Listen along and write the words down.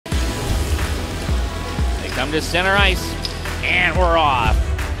come to center ice, and we're off.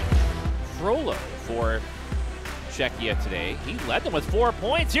 Frollo for Czechia today. He led them with 4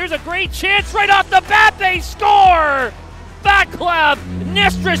 points. Here's a great chance right off the bat. They score! Vaclav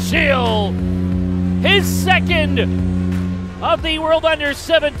Nestrasil, his second of the World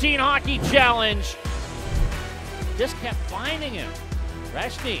Under-17 Hockey Challenge. Just kept finding him.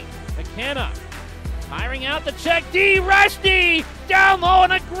 Reshny, McKenna, firing out the check D. Reshny down low,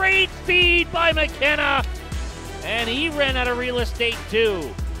 and a great feed by McKenna. And he ran out of real estate too.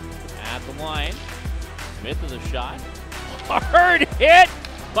 At the line, Smith with a shot. Hard hit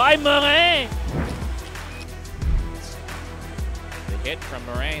by Morin. The hit from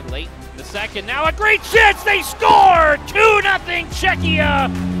Morin late in the second. Now a great chance, they score! 2-0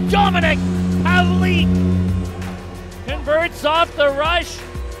 Czechia. Dominic Pavlik converts off the rush.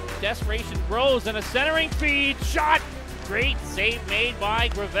 Desperation grows, and a centering feed shot. Great save made by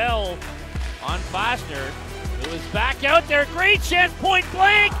Gravel on Fastner, who is back out there. Great chance, point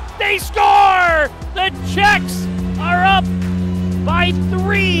blank. They score! The Czechs are up by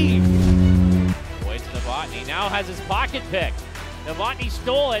 3. Boyce Novotny now has his pocket pick. Novotny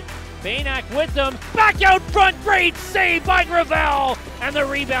stole it. Baynak with them. Back out front. Great save by Gravel. And the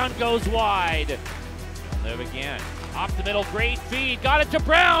rebound goes wide. They'll live again. Off the middle, great feed. Got it to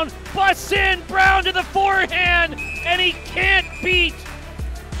Brown. Busts in. Brown to the forehand. And he can't beat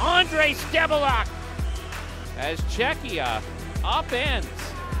Andrei Stebolak, as Czechia upends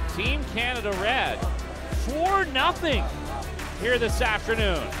Team Canada Red 4-0 here this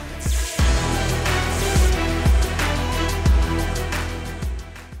afternoon.